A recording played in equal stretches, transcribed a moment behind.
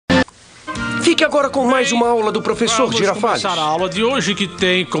Fique agora com mais uma aula do professor Girafales. Vamos começar a aula de hoje, que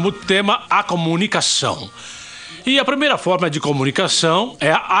tem como tema a comunicação. E a primeira forma de comunicação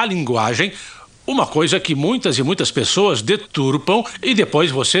é a linguagem, uma coisa que muitas e muitas pessoas deturpam e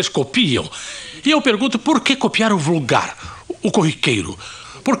depois vocês copiam. E eu pergunto, por que copiar o vulgar, o corriqueiro?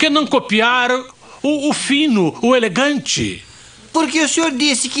 Por que não copiar o fino, o elegante? Porque o senhor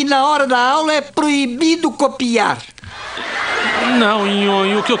disse que na hora da aula é proibido copiar. Não,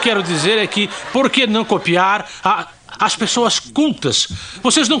 Nhonho, o que eu quero dizer é que por que não copiar as pessoas cultas?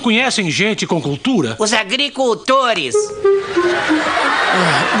 Vocês não conhecem gente com cultura? Os agricultores.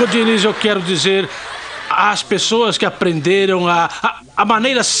 Godinez, eu quero dizer as pessoas que aprenderam a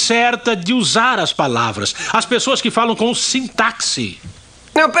maneira certa de usar as palavras. As pessoas que falam com sintaxe.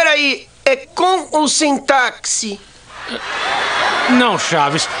 Não, peraí. É com ou sintaxe? Não,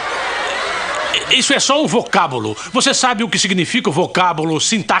 Chaves. Isso é só um vocábulo. Você sabe o que significa o vocábulo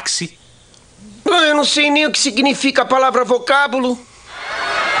sintaxe? Eu não sei nem o que significa a palavra vocábulo.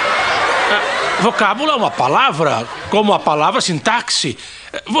 Vocábulo é uma palavra, como a palavra sintaxe.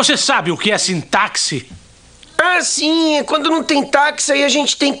 Você sabe o que é sintaxe? Ah, sim. É quando não tem táxi, aí a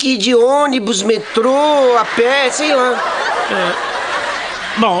gente tem que ir de ônibus, metrô, a pé, sei lá.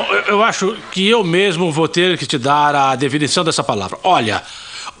 Bom, eu acho que eu mesmo vou ter que te dar a definição dessa palavra. Olha,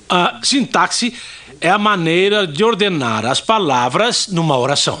 a sintaxe é a maneira de ordenar as palavras numa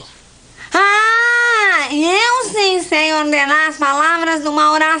oração. Ah, eu sim sei ordenar as palavras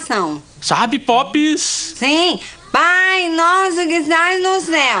numa oração. Sabe, Pops? Sim. Pai nosso que estás no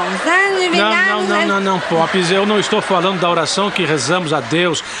céu, santificado... Não, Pops. Eu não estou falando da oração que rezamos a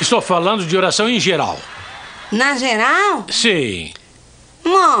Deus. Estou falando de oração em geral. Na geral? Sim.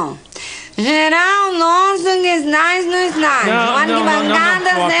 Bom, geral nosso que estás no estádio. Não,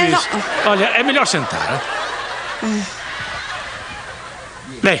 Pops. Olha, é melhor sentar.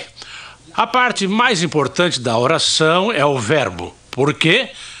 Bem, a parte mais importante da oração é o verbo. Por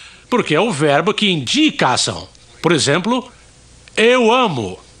quê? Porque é o verbo que indica a ação. Por exemplo, eu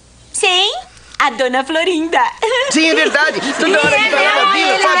amo. Sim, a Dona Florinda. Sim, é verdade. Toda hora que vai lá na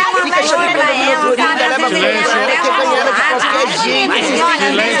vila, sabe? Fica chamando a Dona Florinda, leva pra ela, quer ganhar ela de qualquer jeito.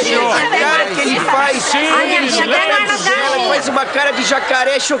 Silêncio. A cara que ele faz. Ela faz uma cara de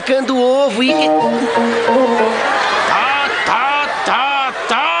jacaré chocando o ovo e... Tá.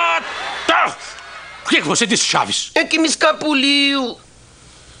 O que você disse, Chaves? É que me escapuliu.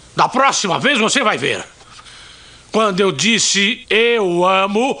 Da próxima vez você vai ver. Quando eu disse eu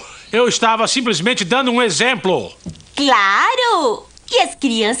amo, eu estava simplesmente dando um exemplo. Claro! E as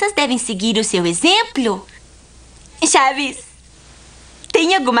crianças devem seguir o seu exemplo. Chaves,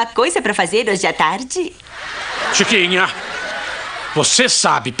 tem alguma coisa para fazer hoje à tarde? Chiquinha, você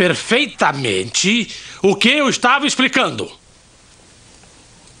sabe perfeitamente o que eu estava explicando.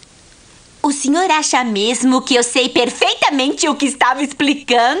 O senhor acha mesmo que eu sei perfeitamente o que estava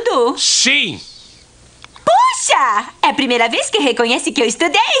explicando? Sim. Puxa! É a primeira vez que reconhece que eu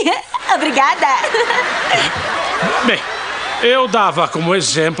estudei. Obrigada. Bem, eu dava como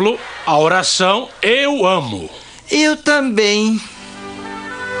exemplo a oração eu amo. Eu também.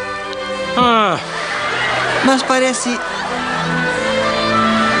 Mas parece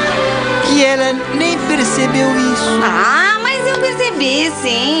que ela nem percebeu isso. Ah, mas eu percebi,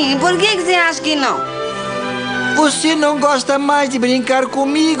 sim. Por que você acha que não? Você não gosta mais de brincar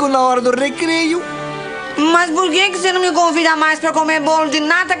comigo na hora do recreio? Mas por que você não me convida mais pra comer bolo de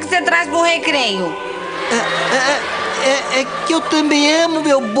nata que você traz pro recreio? É que eu também amo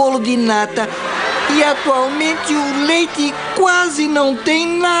meu bolo de nata. E atualmente o leite quase não tem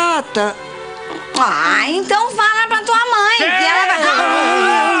nata. Ah, então fala pra tua mãe. Que ela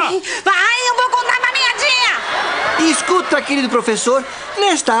vai, eu vou contar pra minha tia. Escuta, querido professor.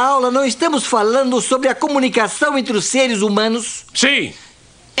 Nesta aula não estamos falando sobre a comunicação entre os seres humanos? Sim.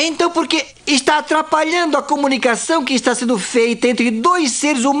 Então por que está atrapalhando a comunicação que está sendo feita entre dois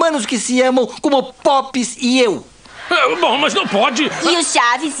seres humanos que se amam como Pops e eu? Bom, mas não pode. E o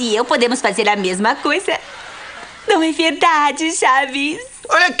Chaves e eu podemos fazer a mesma coisa. Não é verdade, Chaves?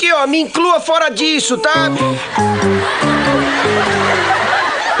 Olha aqui, ó, me inclua fora disso, tá?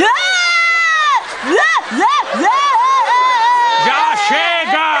 Já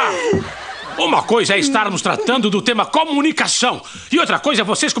chega! Uma coisa é estarmos tratando do tema comunicação. E outra coisa é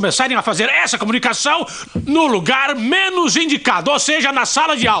vocês começarem a fazer essa comunicação no lugar menos indicado, ou seja, na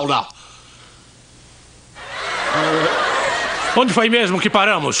sala de aula. Onde foi mesmo que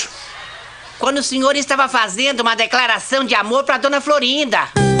paramos? Quando o senhor estava fazendo uma declaração de amor para Dona Florinda.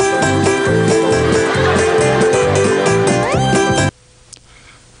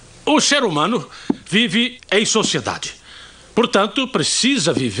 O ser humano vive em sociedade. Portanto,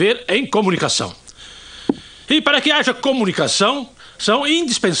 precisa viver em comunicação. E para que haja comunicação, são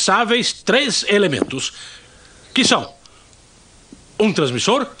indispensáveis 3 elementos, que são um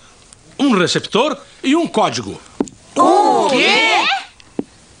transmissor, um receptor e um código. O quê?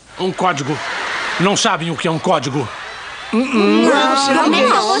 Um código. Não sabem o que é um código? Não, Como é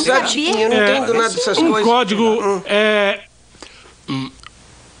que eu vou gatinho, eu não entendo nada dessas Um coisas. código é...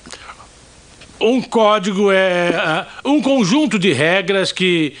 Um código é um conjunto de regras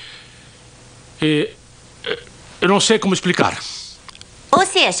que... eu não sei como explicar. Ou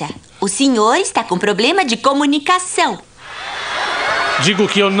seja, o senhor está com problema de comunicação. Digo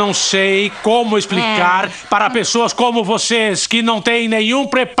que eu não sei como explicar para pessoas como vocês, que não têm nenhum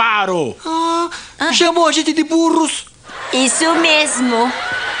preparo. Chamou a gente de burros. Isso mesmo.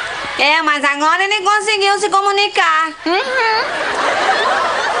 Mas agora ele conseguiu se comunicar.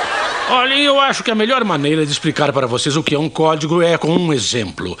 Olhem, eu acho que a melhor maneira de explicar para vocês o que é um código é com um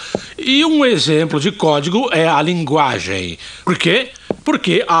exemplo. E um exemplo de código é a linguagem. Por quê?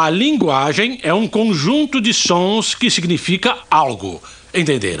 Porque a linguagem é um conjunto de sons que significa algo.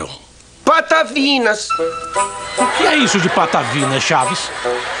 Entenderam? Patavinas. O que é isso de patavina, Chaves?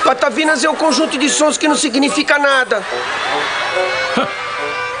 Patavinas é um conjunto de sons que não significa nada.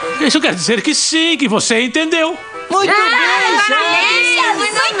 Isso quer dizer que sim, que você entendeu. Muito bem,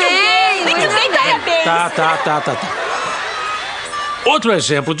 Muito bem, parabéns. Tá. Outro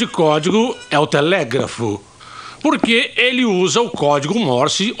exemplo de código é o telégrafo. Porque ele usa o código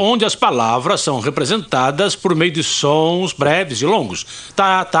Morse, onde as palavras são representadas por meio de sons breves e longos.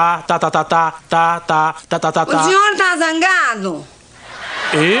 Tá. O senhor tá zangado?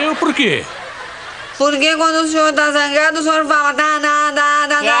 Eu por quê? Porque quando o senhor tá zangado, o senhor fala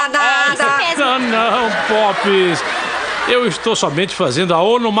Não, Pops. Eu estou somente fazendo a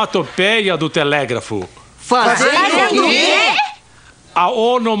onomatopeia do telégrafo. Fazendo o quê?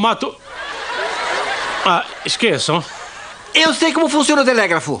 A esqueçam. Eu sei como funciona o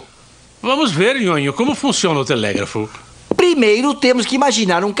telégrafo. Vamos ver, Nhonho, como funciona o telégrafo. Primeiro temos que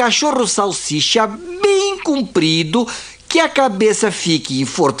imaginar um cachorro salsicha bem comprido, que a cabeça fique em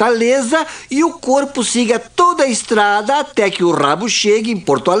Fortaleza e o corpo siga toda a estrada até que o rabo chegue em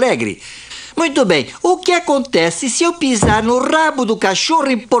Porto Alegre. Muito bem, o que acontece se eu pisar no rabo do cachorro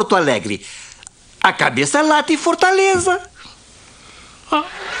em Porto Alegre? A cabeça late em Fortaleza.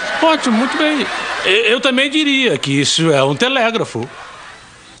 Ótimo, muito bem. Eu também diria que isso é um telégrafo.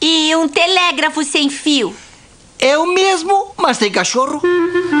 E um telégrafo sem fio? É o mesmo, mas tem cachorro.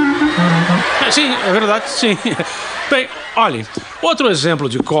 Sim, é verdade, sim. Bem, olhem, outro exemplo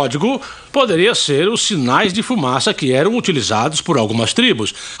de código poderia ser os sinais de fumaça que eram utilizados por algumas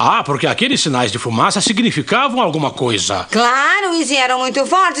tribos. Porque aqueles sinais de fumaça significavam alguma coisa. Claro, e se eram muito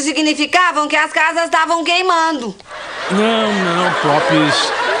fortes, significavam que as casas estavam queimando. Não,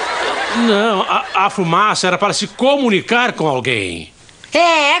 Pops. Não, a fumaça era para se comunicar com alguém.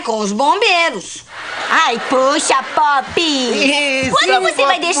 Com os bombeiros. Ai, puxa, Pop! Isso, Quando você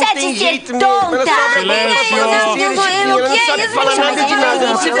vai deixar de ser tonta? Ela não sabe falar nada de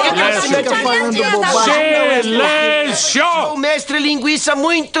nada. Você Fica falando bobagem. Silêncio! O mestre linguiça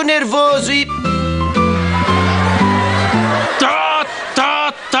muito nervoso e... Tá.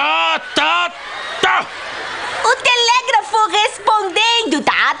 O telégrafo respondendo.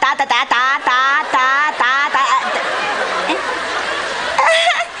 Tá.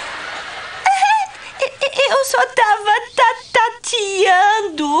 Eu só tava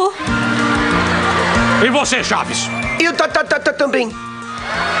tateando. E você, Chaves? E o também.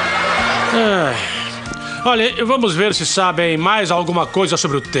 Olha, vamos ver se sabem mais alguma coisa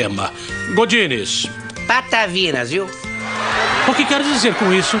sobre o tema. Godines, Patavinas, viu? o que quer dizer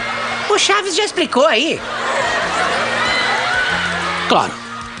com isso? O Chaves já explicou aí. Claro.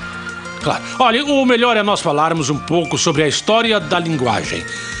 Olha, o melhor é nós falarmos um pouco sobre a história da linguagem.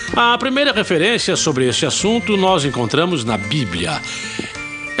 A primeira referência sobre esse assunto nós encontramos na Bíblia.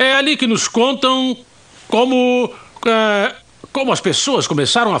 É ali que nos contam como as pessoas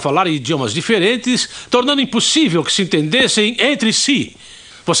começaram a falar idiomas diferentes, tornando impossível que se entendessem entre si.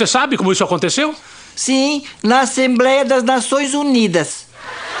 Você sabe como isso aconteceu? Sim, na Assembleia das Nações Unidas.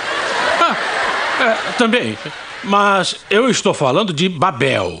 Também. Mas eu estou falando de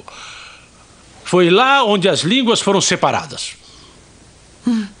Babel. Foi lá onde as línguas foram separadas.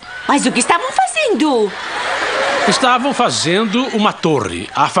 Mas o que estavam fazendo? Estavam fazendo uma torre,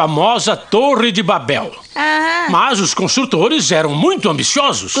 a famosa Torre de Babel. Mas os construtores eram muito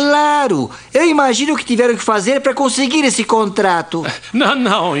ambiciosos. Claro! Eu imagino o que tiveram que fazer para conseguir esse contrato.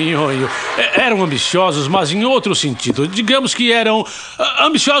 Não, Nhonho. Eram ambiciosos, mas em outro sentido. Digamos que eram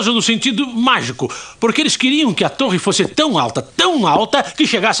ambiciosos no sentido mágico. Porque eles queriam que a torre fosse tão alta, que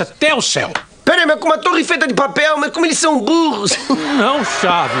chegasse até o céu. Peraí, mas com uma torre feita de papel, mas como eles são burros? Não,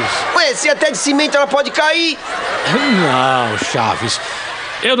 Chaves. Ué, se até de cimento ela pode cair. Não, Chaves.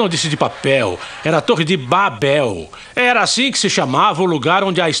 Eu não disse de papel. Era a Torre de Babel. Era assim que se chamava o lugar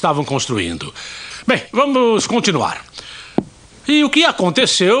onde a estavam construindo. Bem, vamos continuar. E o que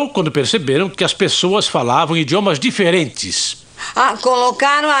aconteceu quando perceberam que as pessoas falavam idiomas diferentes?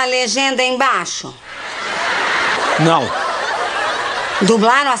 Colocaram a legenda embaixo? Não.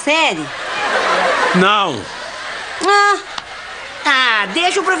 Dublaram a série? Não.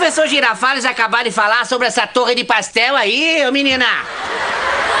 Deixa o professor Girafales acabar de falar sobre essa torre de pastel aí, ô menina.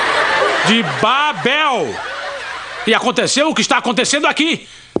 De Babel. E aconteceu o que está acontecendo aqui.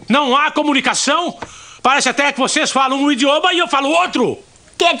 Não há comunicação. Parece até que vocês falam um idioma e eu falo outro.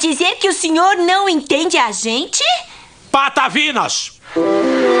 Quer dizer que o senhor não entende a gente? Patavinas.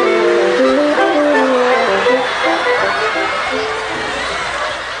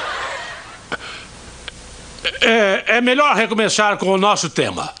 É melhor recomeçar com o nosso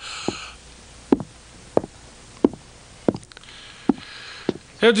tema.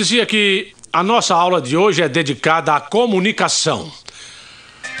 Eu dizia que a nossa aula de hoje é dedicada à comunicação.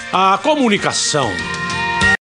 A comunicação